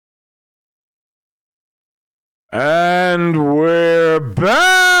And we're back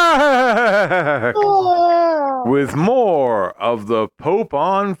with more of the Pope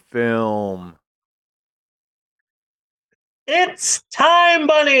on Film. It's time,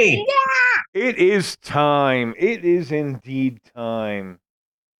 Bunny! It is time. It is indeed time.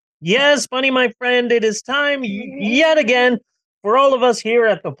 Yes, Bunny, my friend, it is time yet again for all of us here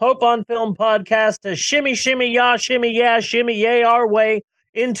at the Pope on Film podcast to shimmy, shimmy, yay our way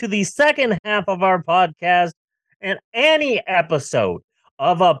into the second half of our podcast. And any episode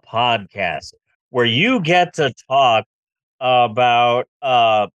of a podcast where you get to talk about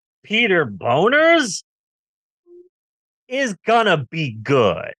Peter Boners is gonna be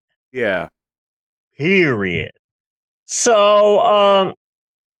good. Yeah. Period. So,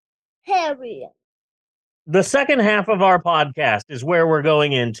 Harriet. the second half of our podcast is where we're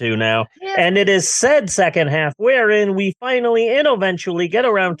going into now. And it is said second half wherein we finally and eventually get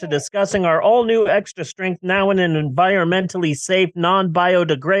around to discussing our all new extra strength, now in an environmentally safe, non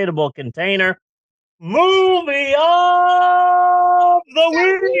biodegradable container, movie of the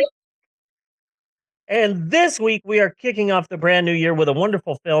week. And this week, we are kicking off the brand new year with a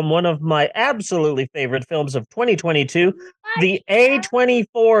wonderful film, one of my absolutely favorite films of 2022, the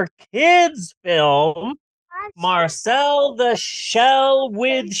A24 Kids film, Marcel the Shell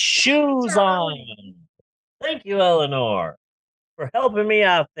with Shoes On. Thank you, Eleanor, for helping me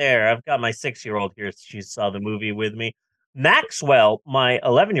out there. I've got my 6-year-old here. She saw the movie with me. Maxwell, my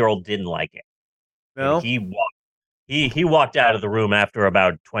 11-year-old, didn't like it. No? And he walked out of the room after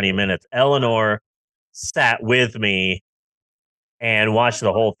about 20 minutes. Eleanor sat with me and watched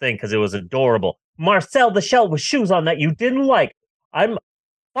the whole thing because it was adorable. Marcel the Shell with Shoes On that you didn't like. I'm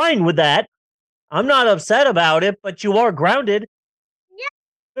fine with that. I'm not upset about it, but you are grounded.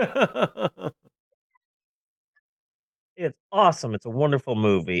 It's awesome. It's a wonderful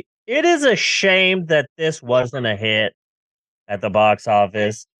movie. It is a shame that this wasn't a hit at the box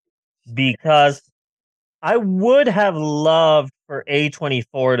office because I would have loved for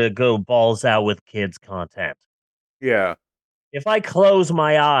A24 to go balls out with kids content. Yeah. If I close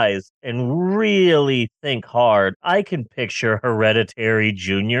my eyes and really think hard, I can picture Hereditary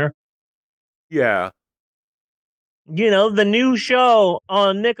Jr. Yeah. You know, the new show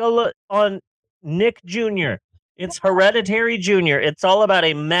on Nick Jr. It's Hereditary Jr. It's all about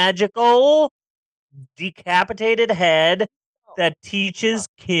a magical decapitated head that teaches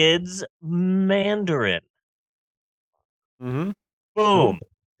kids Mandarin. Mm-hmm. Boom.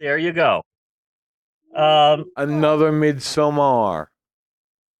 There you go. Another Midsommar.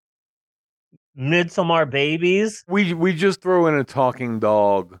 Midsommar Babies. We just throw in a talking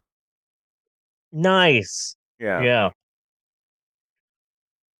dog. Nice. Yeah. Yeah.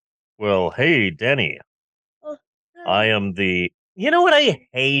 Well, hey, Denny. I am the. You know what I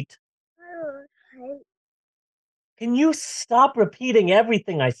hate? Can you stop repeating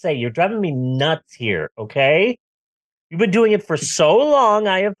everything I say? You're driving me nuts here, okay? You've been doing it for so long.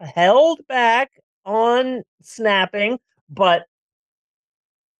 I have held back on snapping, but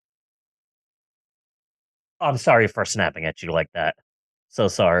I'm sorry for snapping at you like that. So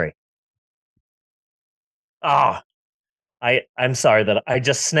sorry. Ah, I'm sorry that I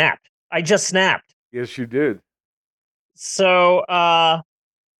just snapped. I just snapped. Yes, you did. So,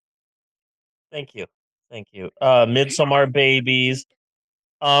 thank you. Thank you. Midsommar Babies.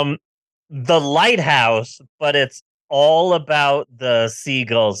 The Lighthouse, but it's all about the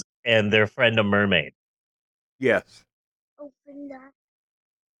seagulls and their friend a mermaid. Yes. Open that.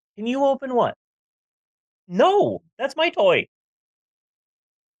 Can you open what? No, that's my toy.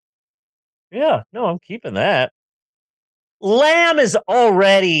 Yeah, no, I'm keeping that. Lamb is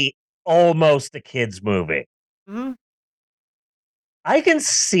already almost a kid's movie. Mm-hmm. I can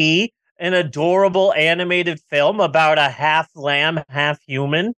see an adorable animated film about a half lamb, half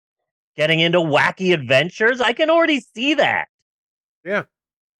human getting into wacky adventures. I can already see that. Yeah.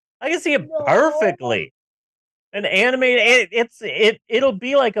 I can see it perfectly. An animated it'll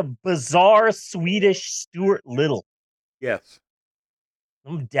be like a bizarre Swedish Stuart Little. Yes.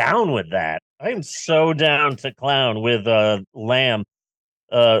 I'm down with that. I'm so down to clown with Lamb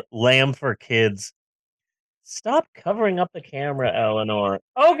for kids. Stop covering up the camera, Eleanor.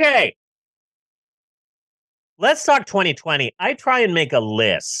 Okay. Let's talk 2020. I try and make a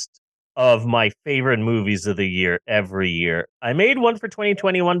list of my favorite movies of the year every year. I made one for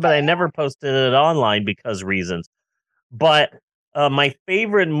 2021, but I never posted it online because reasons. But my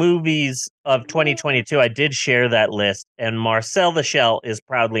favorite movies of 2022, I did share that list, and Marcel the Shell is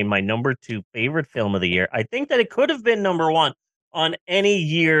proudly my number 2 favorite film of the year. I think that it could have been number 1 on any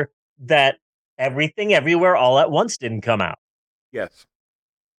year that Everything Everywhere All at Once didn't come out. Yes.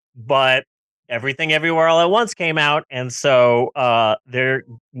 But Everything Everywhere All at Once came out, and so there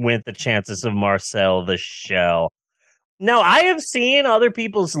went the chances of Marcel the Shell. Now, I have seen other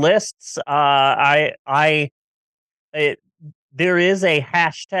people's lists. It, there is a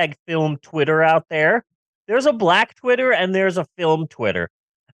hashtag film Twitter out there. There's a black Twitter and there's a film Twitter.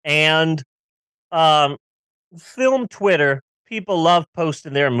 And um, film Twitter, people love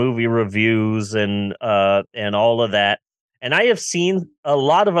posting their movie reviews and all of that. And I have seen a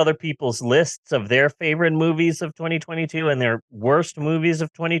lot of other people's lists of their favorite movies of 2022 and their worst movies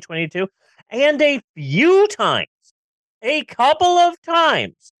of 2022. And a couple of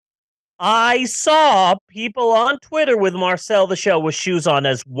times, I saw people on Twitter with Marcel the Shell with shoes on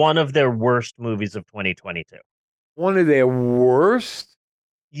as one of their worst movies of 2022. One of their worst?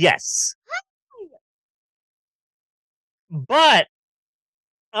 Yes. But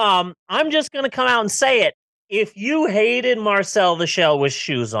I'm just going to come out and say it. If you hated Marcel the Shell with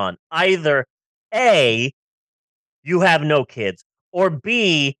shoes on, either A, you have no kids, or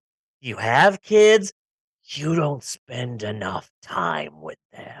B, you have kids, you don't spend enough time with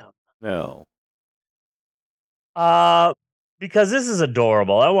them. No. Because this is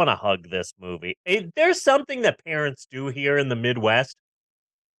adorable. I want to hug this movie. There's something that parents do here in the Midwest.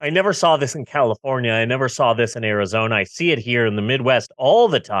 I never saw this in California. I never saw this in Arizona. I see it here in the Midwest all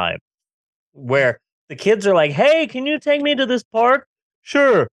the time, where the kids are like, "Hey, can you take me to this park?"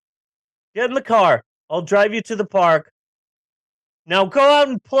 "Sure. Get in the car. I'll drive you to the park. Now go out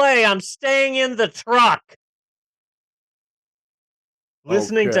and play. I'm staying in the truck."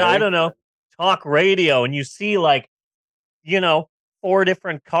 Listening to, I Okay. don't know, talk radio, and you see like, you know, 4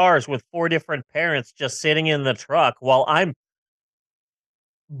 different cars with 4 different parents just sitting in the truck while I'm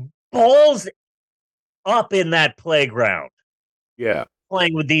balls up in that playground Yeah.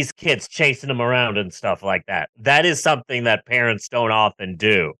 playing with these kids, chasing them around and stuff like that. That is something that parents don't often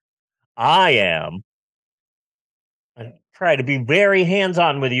do. I try to be very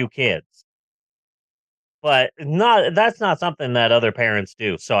hands-on with you kids. But that's not something that other parents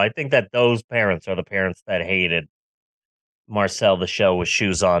do. So I think that those parents are the parents that hated Marcel the Shell with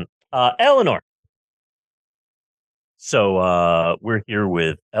shoes on. Eleanor. So we're here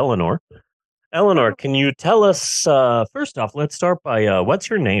with Eleanor. Eleanor, can you tell us, first off, let's start by what's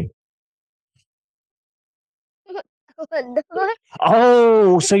your name?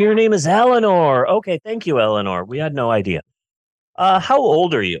 Oh, so your name is Eleanor. Okay, thank you, Eleanor. We had no idea. How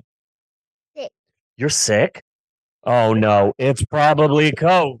old are you? 6. You're sick? Oh no, it's probably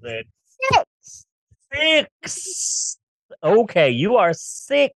COVID. 6. 6. Okay, you are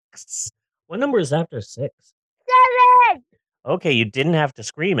 6. What number is after 6? 7. Okay, you didn't have to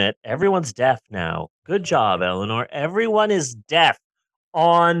scream it. Everyone's deaf now. Good job, Eleanor. Everyone is deaf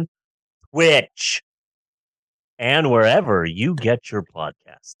on Twitch and wherever you get your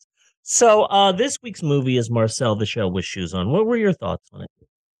podcasts. So, this week's movie is Marcel the Shell with Shoes On. What were your thoughts on it?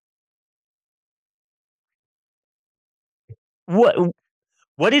 What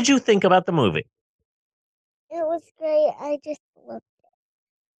What did you think about the movie? It was great. I just loved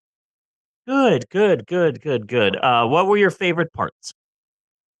Good, good, good, good, good. What were your favorite parts?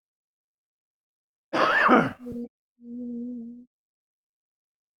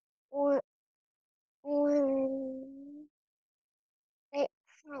 it.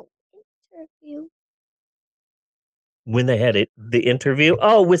 When they had interview. When they had the interview?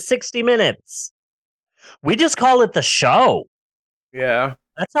 Oh, with 60 Minutes. We just call it the show. Yeah.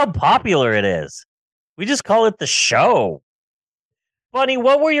 That's how popular it is. We just call it the show. Bunny,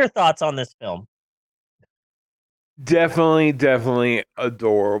 what were your thoughts on this film? Definitely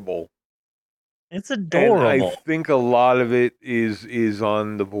adorable. It's And I adorable. think a lot of it is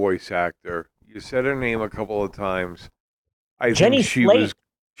on the voice actor. You said her name a couple of times. I Jenny think Slate.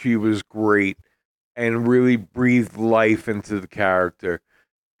 she was great and really breathed life into the character.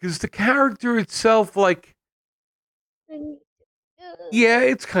 Because the character itself, like, yeah,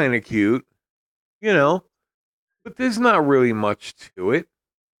 it's kind of cute, you know, but there's not really much to it.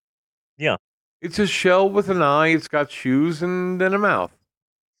 Yeah. It's a shell with an eye. It's got shoes and then a mouth.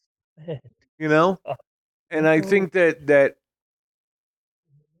 You know, and I think that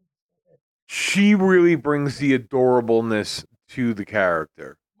she really brings the adorableness to the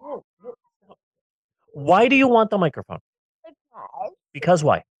character. Why do you want the microphone? Because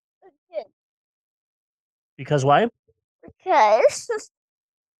why? Because why? Because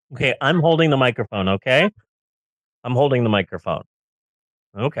Okay, I'm holding the microphone, okay? I'm holding the microphone.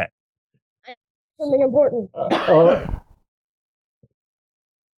 Okay. something important.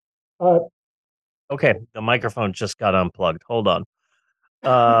 Okay, the microphone just got unplugged. Hold on.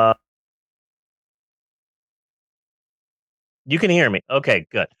 You can hear me. Okay,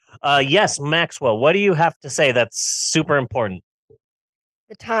 good. Yes, Maxwell, what do you have to say that's super important?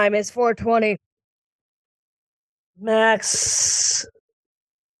 The time is 4:20. Max,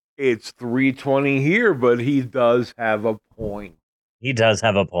 It's 3:20 here, but he does have a point. he does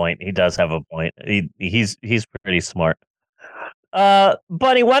have a point. He's pretty smart.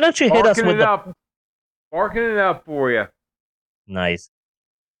 Bunny, why don't you hit us with the Barking it up for you. nice.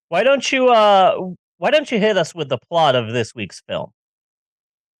 Why don't you hit us with the plot of this week's film?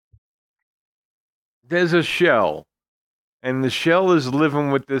 There's a shell, and the shell is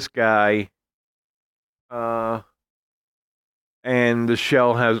living with this guy. And the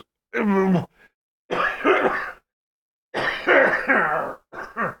shell has.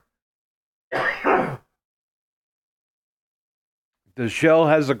 The shell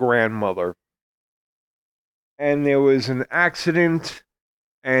has a grandmother, and there was an accident,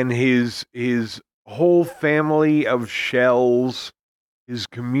 and his whole family of shells, his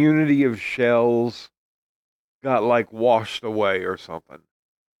community of shells, got like washed away or something.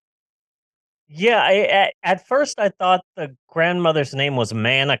 Yeah, at first I thought the grandmother's name was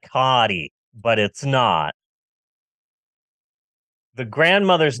Manicotti, but it's not. The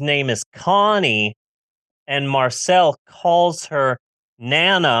grandmother's name is Connie, and Marcel calls her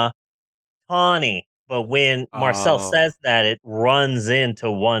Nana Connie. But when Marcel says that, it runs into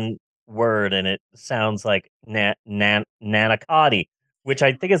one word, and it sounds like Nanicotti, which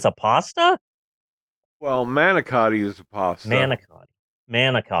I think is a pasta? Well, manicotti is a pasta.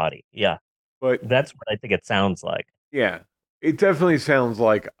 Manicotti, yeah. But that's what I think it sounds like. Yeah, it definitely sounds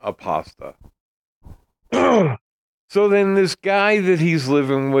like a pasta. So then this guy that he's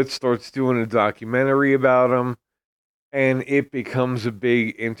living with starts doing a documentary about him, and it becomes a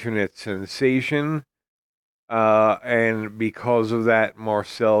big internet sensation. And because of that,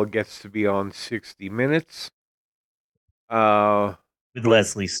 Marcel gets to be on 60 Minutes. With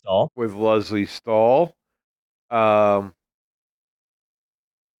Leslie Stahl. With Leslie Stahl. And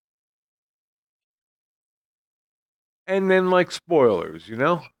then, like, spoilers, you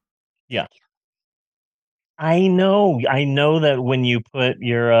know? Yeah. I know that when you put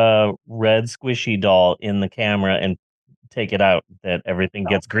your red squishy doll in the camera and take it out, that everything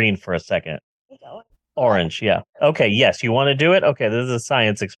gets green for a second. Orange, yeah. Okay, yes, you want to do it? Okay, this is a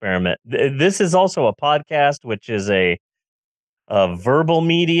science experiment. This is also a podcast, which is a verbal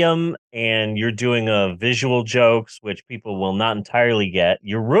medium, and you're doing visual jokes, which people will not entirely get.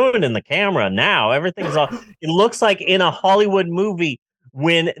 You're ruining the camera now. Everything's all. It looks like in a Hollywood movie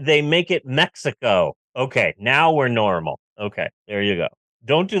when they make it Mexico. Okay, now we're normal. Okay, there you go.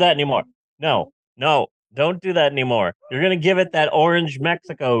 Don't do that anymore. No, don't do that anymore. You're gonna give it that orange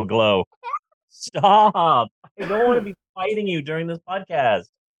Mexico glow. Stop. I don't want to be fighting you during this podcast.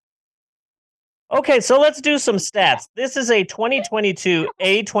 Okay, so let's do some stats. This is a 2022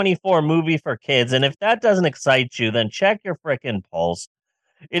 A24 movie for kids, and if that doesn't excite you, then check your frickin' pulse.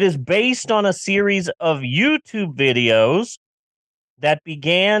 It is based on a series of YouTube videos that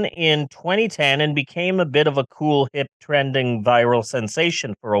began in 2010 and became a bit of a cool, hip, trending viral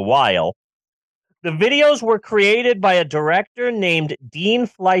sensation for a while. The videos were created by a director named Dean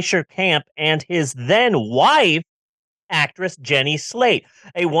Fleischer Camp and his then wife, actress Jenny Slate,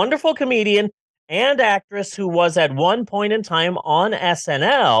 a wonderful comedian and actress who was at one point in time on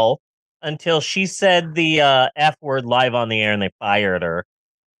SNL until she said the F word live on the air and they fired her.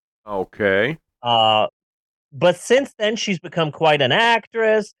 Okay. But since then she's become quite an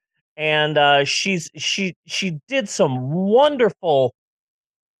actress, and she did some wonderful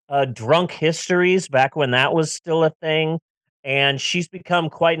drunk histories back when that was still a thing, and she's become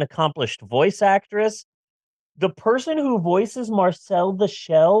quite an accomplished voice actress. The person who voices Marcel the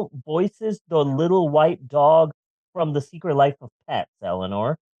Shell voices the little white dog from The Secret Life of Pets,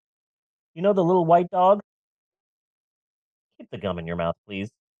 Eleanor. You know the little white dog? Keep the gum in your mouth, please.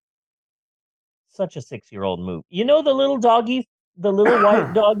 Such a 6-year-old move. You know the little doggy, the little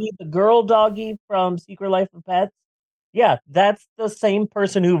white doggy, the girl doggy from Secret Life of Pets? Yeah, that's the same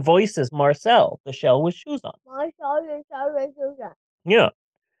person who voices Marcel, the shell with shoes on. Marcel, the shell with shoes on.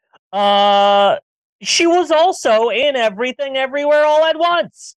 Yeah. She was also in Everything Everywhere All at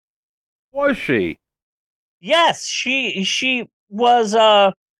Once. Was she? Yes, she was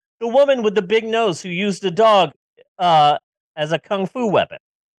the woman with the big nose who used a dog as a kung fu weapon.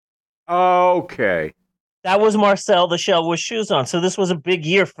 Okay. That was Marcel the Shell with shoes on. So this was a big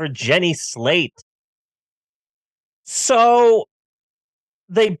year for Jenny Slate. So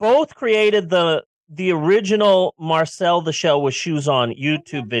they both created the original Marcel the Shell with shoes on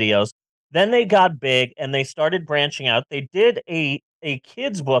YouTube videos. Then they got big and they started branching out. They did a a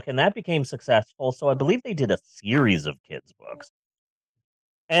kids book, and that became successful. So I believe they did a series of kids books.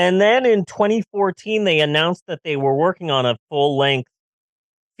 And then in 2014, they announced that they were working on a full length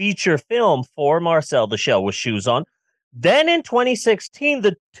feature film for Marcel the Shell with Shoes On. Then in 2016,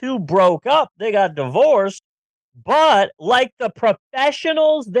 the two broke up. They got divorced. But like the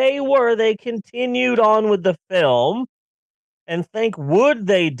professionals they were, they continued on with the film. And thank wood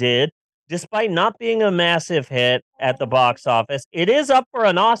they did, despite not being a massive hit at the box office. It is up for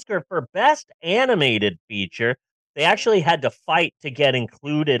an Oscar for Best Animated Feature. They actually had to fight to get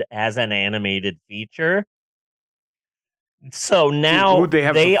included as an animated feature. So now Who'd they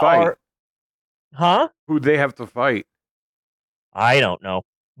have to they fight? are. Huh? Who'd they have to fight? I don't know.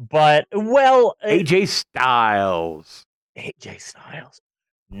 But, well. AJ Styles. AJ Styles.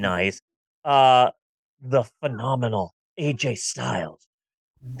 Nice. The phenomenal AJ Styles.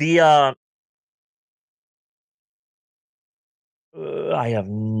 I have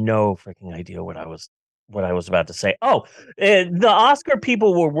no freaking idea what I was about to say. Oh, the Oscar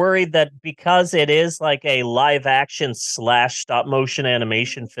people were worried that because it is like a live action / stop motion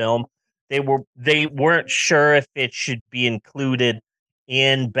animation film, they weren't sure if it should be included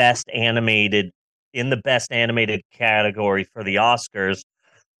in the best animated category for the Oscars.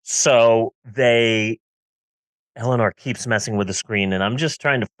 So Eleanor keeps messing with the screen, and I'm just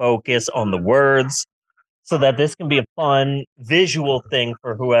trying to focus on the words so that this can be a fun visual thing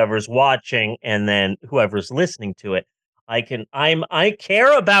for whoever's watching and then whoever's listening to it. I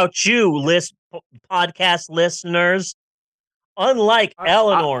care about you, podcast listeners. Unlike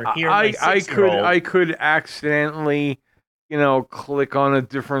Eleanor here, my 6-year-old. I could accidentally, click on a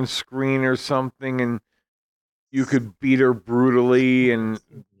different screen or something, and you could beat her brutally, and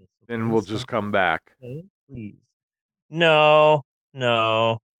then we'll just come back. Okay, please. No.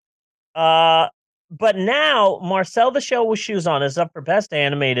 But now Marcel the Shell with Shoes On is up for Best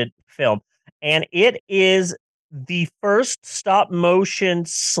Animated Film, and it is the first stop motion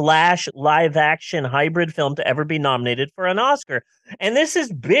 / live action hybrid film to ever be nominated for an Oscar. And this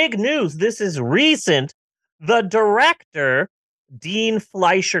is big news. This is recent. The director, Dean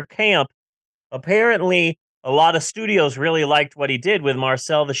Fleischer Camp, apparently a lot of studios really liked what he did with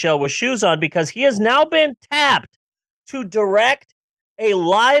Marcel the Shell with Shoes On because he has now been tapped to direct a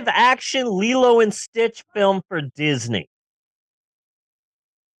live action Lilo and Stitch film for Disney.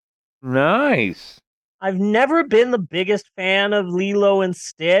 Nice. I've never been the biggest fan of Lilo and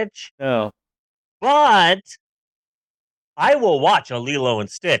Stitch. No. But I will watch a Lilo and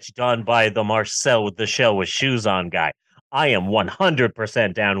Stitch done by the Marcel with the Shell with Shoes On guy. I am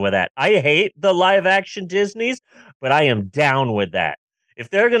 100% down with that. I hate the live action Disneys, but I am down with that. If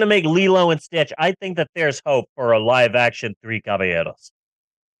they're going to make Lilo and Stitch, I think that there's hope for a live action Three Caballeros.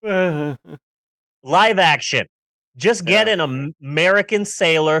 Live action. Just get an American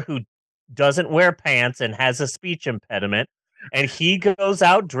sailor who doesn't wear pants and has a speech impediment, and he goes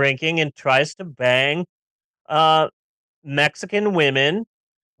out drinking and tries to bang Mexican women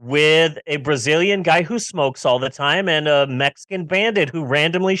with a Brazilian guy who smokes all the time and a Mexican bandit who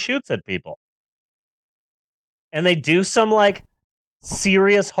randomly shoots at people. And they do some like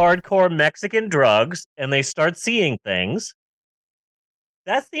serious hardcore Mexican drugs and they start seeing things.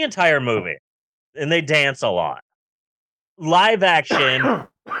 That's the entire movie. And they dance a lot. Live action,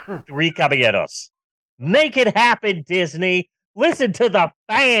 Three Caballeros. Make it happen, Disney. Listen to the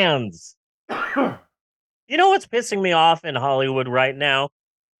fans. You know what's pissing me off in Hollywood right now?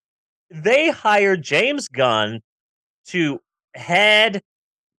 They hired James Gunn to head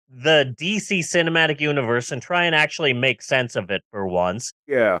the DC cinematic universe and try and actually make sense of it for once.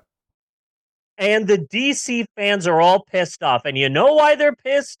 Yeah. And the DC fans are all pissed off. And you know why they're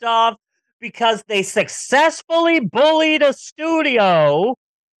pissed off? Because they successfully bullied a studio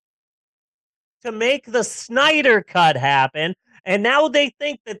to make the Snyder Cut happen. And now they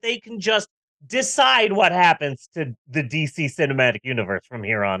think that they can just decide what happens to the DC cinematic universe from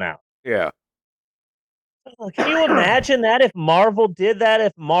here on out. Yeah. Can you imagine that if Marvel did that?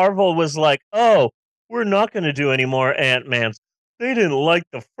 If Marvel was like, oh, we're not going to do any more Ant-Mans. They didn't like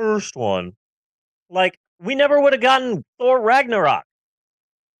the first one. Like, we never would have gotten Thor Ragnarok.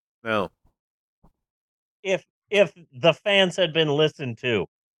 No. If the fans had been listened to.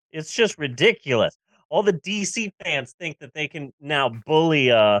 It's just ridiculous. All the DC fans think that they can now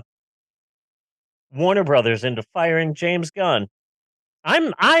bully Warner Brothers into firing James Gunn.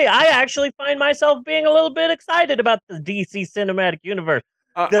 I actually find myself being a little bit excited about the DC cinematic universe.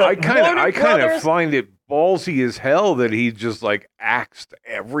 I kind of find it ballsy as hell that he just like axed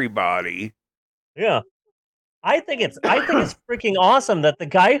everybody. Yeah. I think it's freaking awesome that the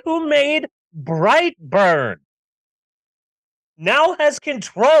guy who made Brightburn now has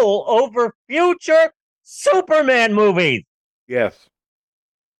control over future Superman movies. Yes.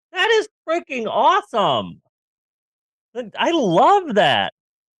 That is freaking awesome. I love that.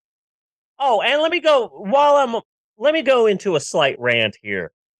 Oh, and let me go into a slight rant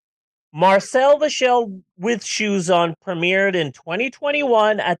here. Marcel the Shell with Shoes On premiered in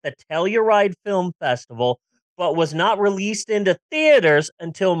 2021 at the Telluride Film Festival, but was not released into theaters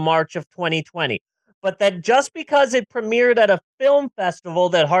until March of 2020. But that just because it premiered at a film festival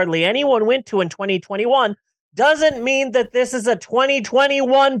that hardly anyone went to in 2021 doesn't mean that this is a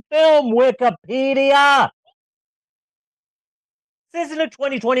 2021 film, Wikipedia. This isn't a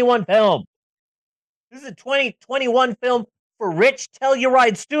 2021 film. This is a 2021 film for rich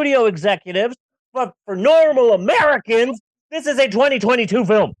Telluride studio executives, but for normal Americans, this is a 2022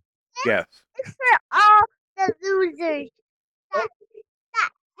 film. Yes. It's for all the losers that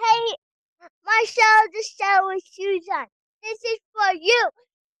hate Marcel the Shell with Shoes On. This is for you.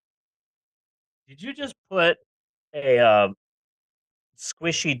 Did you just put a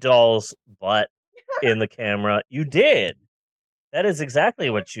squishy doll's butt in the camera? You did. That is exactly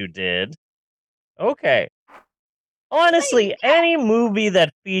what you did. Okay. Honestly, any movie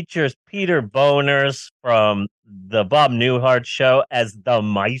that features Peter Boners from the Bob Newhart show as the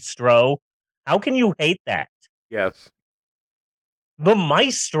maestro, how can you hate that? Yes. The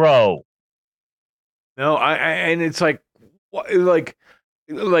maestro. No, and it's like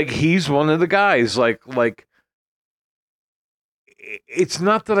he's one of the guys. It's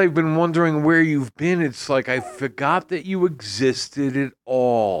not that I've been wondering where you've been. It's like I forgot that you existed at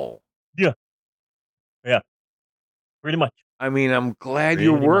all. Yeah. Pretty much. I mean, I'm glad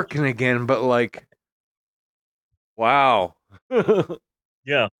you're Pretty much. working again, but like, wow.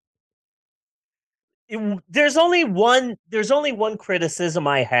 Yeah. There's only one criticism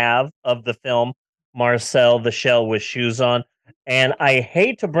I have of the film Marcel the Shell with Shoes On, and I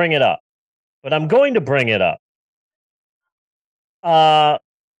hate to bring it up, but I'm going to bring it up. I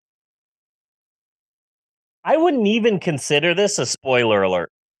wouldn't even consider this a spoiler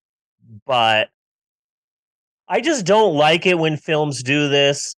alert, but I just don't like it when films do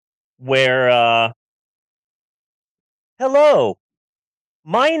this where hello,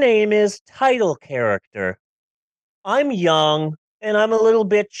 my name is title character. I'm young and I'm a little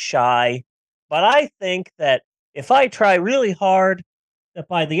bit shy, but I think that if I try really hard, that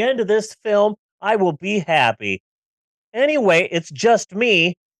by the end of this film, I will be happy. Anyway, it's just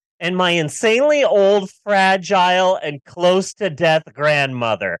me and my insanely old, fragile, and close to death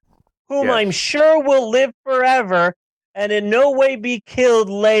grandmother, whom Yes. I'm sure will live forever and in no way be killed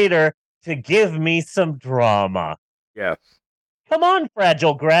later to give me some drama. Yes. Come on,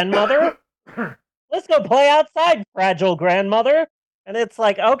 fragile grandmother. Let's go play outside, fragile grandmother. And it's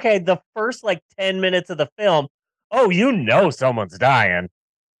like, okay, the first like 10 minutes of the film, oh, you know someone's dying.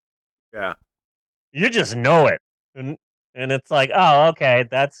 Yeah. You just know it. And it's like, oh, okay,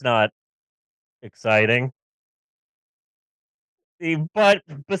 that's not exciting. But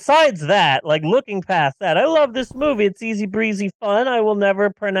besides that, like looking past that, I love this movie. It's easy breezy fun. I will never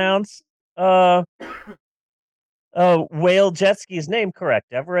pronounce whale jet ski's name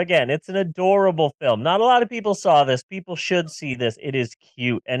correct ever again. It's an adorable film. Not a lot of people saw this. People should see this. It is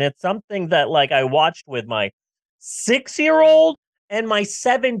cute, and it's something that like I watched with my 6-year-old and my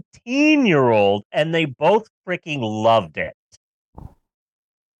 17-year-old, and they both freaking loved it.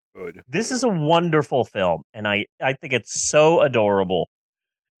 Good. This is a wonderful film, and I think it's so adorable,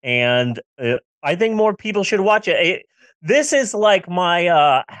 and I think more people should watch it. This is like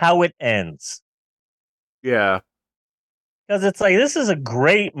my how it ends. Yeah. Because it's like, this is a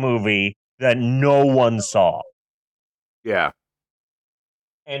great movie that no one saw. Yeah.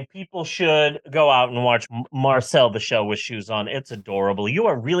 And people should go out and watch Marcel the Shell with Shoes On. It's adorable. You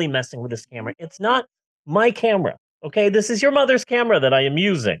are really messing with this camera. It's not my camera. Okay, this is your mother's camera that I am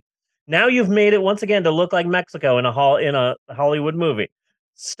using. Now you've made it once again to look like Mexico in a Hollywood movie.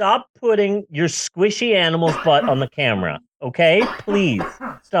 Stop putting your squishy animal's butt on the camera. Okay, please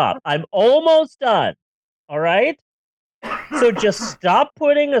stop. I'm almost done. All right. So just stop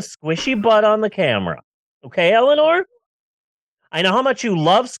putting a squishy butt on the camera. Okay, Eleanor? I know how much you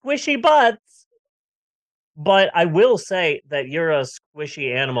love squishy butts, but I will say that you're a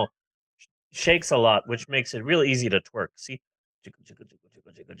squishy animal. Shakes a lot, which makes it real easy to twerk. See? Jiggle, jiggle, jiggle,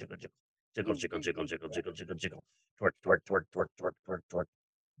 jiggle, jiggle, jiggle, jiggle. Jiggle, jiggle, jiggle, jiggle, jiggle, jiggle, jiggle. Twerk, twerk, twerk, twerk, twerk, twerk, twerk.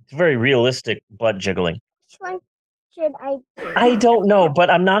 It's very realistic butt jiggling. Which one should I do? I don't know, but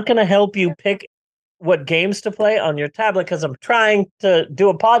I'm not going to help you pick what games to play on your tablet because I'm trying to do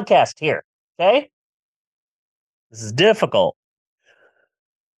a podcast here. Okay? This is difficult.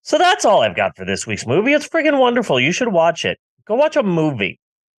 So that's all I've got for this week's movie. It's friggin' wonderful. You should watch it. Go watch a movie.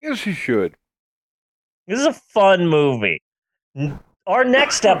 Yes, you should. This is a fun movie. Our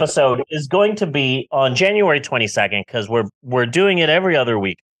next episode is going to be on January 22nd because we're doing it every other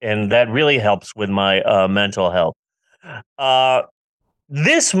week, and that really helps with my mental health.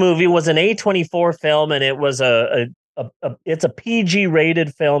 This movie was an A24 film, and it was it's a PG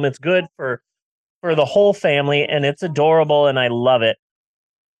rated film. It's good for the whole family, and it's adorable, and I love it.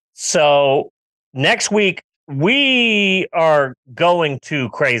 So next week we are going to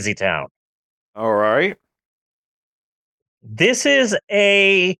Crazy Town. All right. This is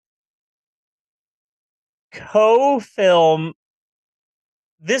a co-film.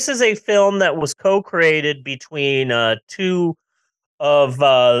 This is a film that was co-created between two of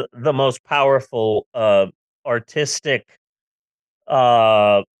the most powerful artistic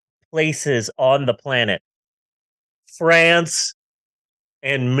places on the planet, France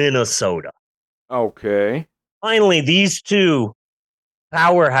and Minnesota. Okay. Finally, these two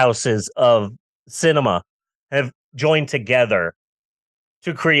powerhouses of cinema have joined together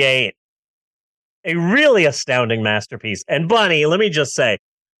to create a really astounding masterpiece. And Bunny, let me just say,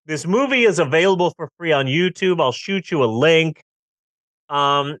 this movie is available for free on YouTube. I'll shoot you a link.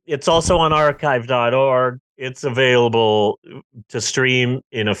 It's also on archive.org. It's available to stream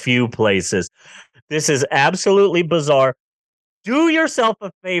in a few places. This is absolutely bizarre. Do yourself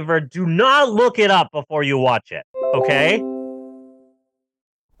a favor. Do not look it up before you watch it. Okay?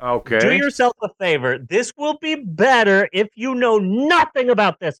 Okay. Do yourself a favor. This will be better if you know nothing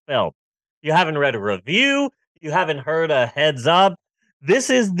about this film. You haven't read a review. You haven't heard a heads up.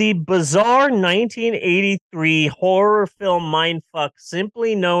 This is the bizarre 1983 horror film mindfuck,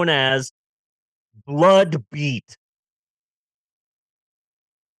 simply known as Blood Beat.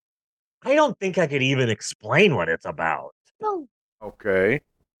 I don't think I could even explain what it's about. Okay.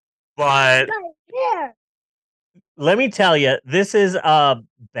 But let me tell you, this is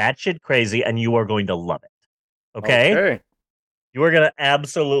batshit crazy, and you are going to love it. Okay? Okay. You are going to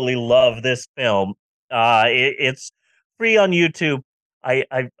absolutely love this film. It's free on YouTube.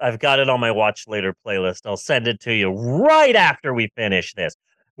 I've got it on my watch later playlist. I'll send it to you right after we finish this.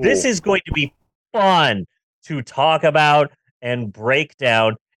 This Cool. is going to be fun to talk about and break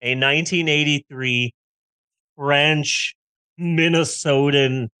down a 1983 French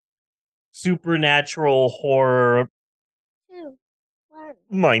Minnesotan supernatural horror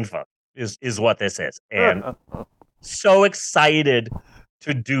mindfuck is what this is. And so excited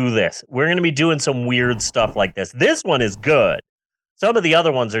to do this. We're going to be doing some weird stuff like this. This one is good. Some of the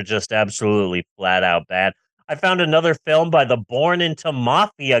other ones are just absolutely flat out bad. I found another film by the Born Into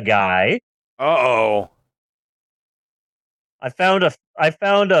Mafia guy. Uh-oh. I found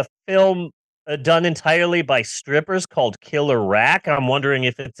a film done entirely by strippers called Killer Rack. I'm wondering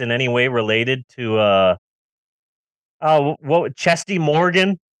if it's in any way related to what Chesty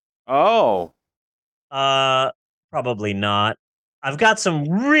Morgan? Oh. Probably not. I've got some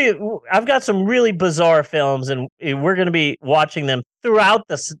really bizarre films, and we're going to be watching them throughout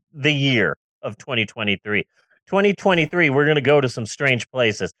the year of 2023. 2023, we're going to go to some strange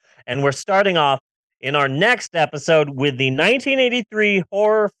places, and we're starting off in our next episode with the 1983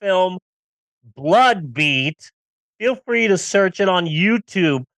 horror film Blood Beat. Feel free to search it on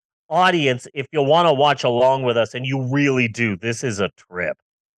YouTube, audience, if you want to watch along with us, and you really do. This is a trip.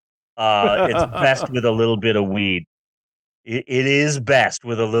 It's best with a little bit of weed. It is best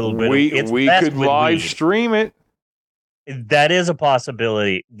with a little bit of. It's we best could with live weed. stream it. That is a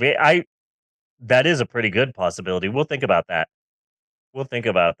possibility. That is a pretty good possibility. We'll think about that. We'll think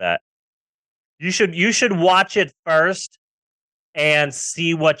about that. You should watch it first and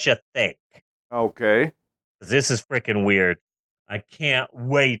see what you think. Okay. This is freaking weird. I can't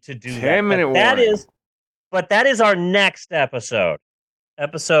wait to do 10-minute that. warning. But that is our next episode.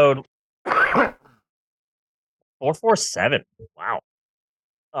 Episode 447. Wow.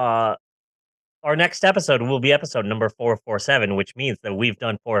 Our next episode will be episode number 447, which means that we've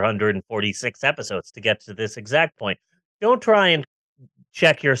done 446 episodes to get to this exact point. Don't try and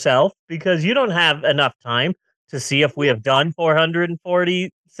check yourself because you don't have enough time to see if we have done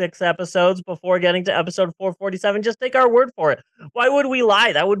 446 episodes before getting to episode 447. Just take our word for it. Why would we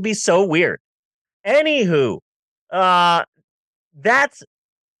lie? That would be so weird. Anywho, that's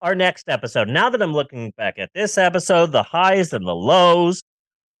our next episode. Now that I'm looking back at this episode, the highs and the lows,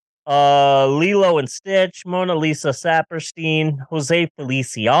 Lilo and Stitch, Mona Lisa Saperstein, Jose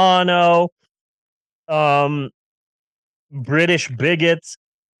Feliciano, British Bigots,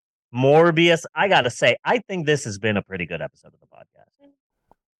 Morbius. I gotta say, I think this has been a pretty good episode of the podcast.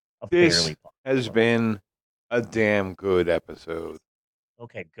 This has been a damn good episode.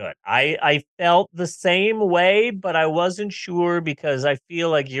 Okay, good. I felt the same way, but I wasn't sure because I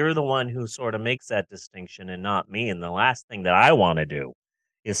feel like you're the one who sort of makes that distinction and not me. And the last thing that I want to do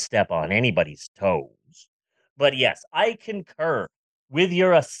is step on anybody's toes. But yes, I concur with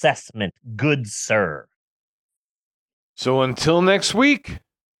your assessment, good sir. So until next week,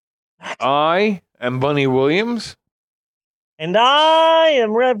 I am Bunny Williams. And I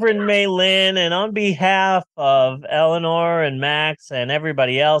am Reverend May Lynn, and on behalf of Eleanor and Max and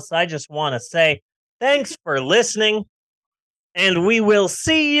everybody else, I just want to say thanks for listening, and we will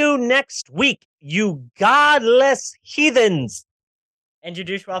see you next week, you godless heathens. And you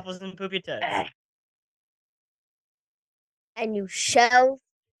douche waffles and poop your tits. And you shall.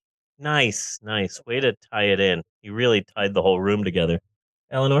 Nice, nice. Way to tie it in. You really tied the whole room together.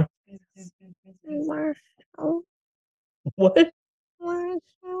 Eleanor? Marcel. What?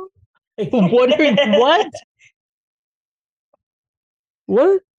 Marcel. What are you, what?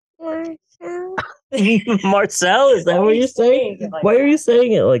 What? Marcel. Marcel, is that what you're saying? Why are you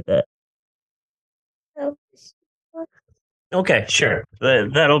saying it like that? Okay, sure.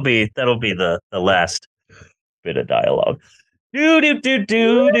 That'll be the last bit of dialogue. Do do do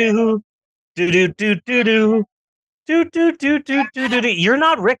do do do do do do do do do do do do do. You're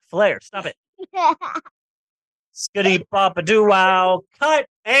not Ric Flair. Stop it. Skitty papa doo wow. Cut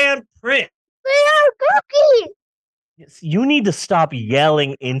and print. We are cookies. Yes, you need to stop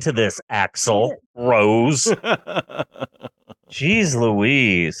yelling into this, Axel Rose. Jeez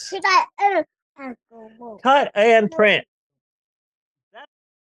Louise. Should I Cut and print.